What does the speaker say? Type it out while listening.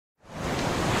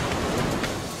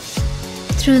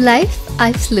Through life,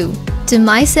 I flew. To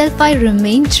myself, I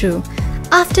remained true.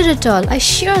 After it all, I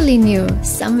surely knew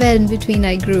somewhere in between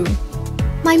I grew.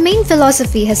 My main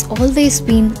philosophy has always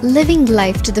been living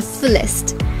life to the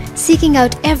fullest, seeking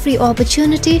out every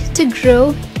opportunity to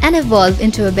grow and evolve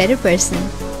into a better person.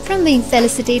 From being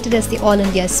felicitated as the All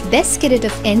India's best cadet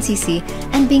of NCC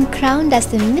and being crowned as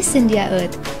the Miss India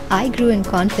Earth, I grew in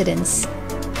confidence.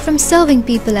 From serving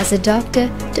people as a doctor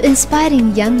to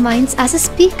inspiring young minds as a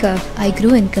speaker, I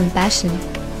grew in compassion.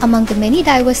 Among the many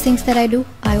diverse things that I do,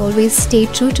 I always stay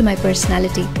true to my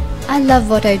personality. I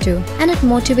love what I do, and it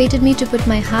motivated me to put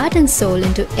my heart and soul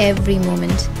into every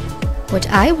moment. What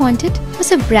I wanted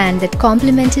was a brand that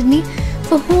complemented me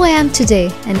for who I am today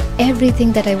and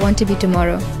everything that I want to be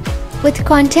tomorrow. With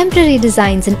contemporary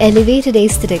designs and elevated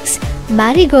aesthetics,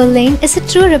 Marigold Lane is a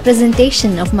true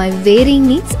representation of my varying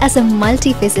needs as a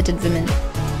multifaceted woman.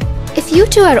 If you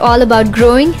too are all about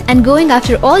growing and going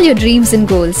after all your dreams and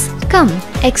goals, come,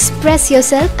 express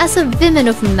yourself as a woman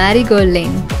of Marigold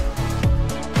Lane.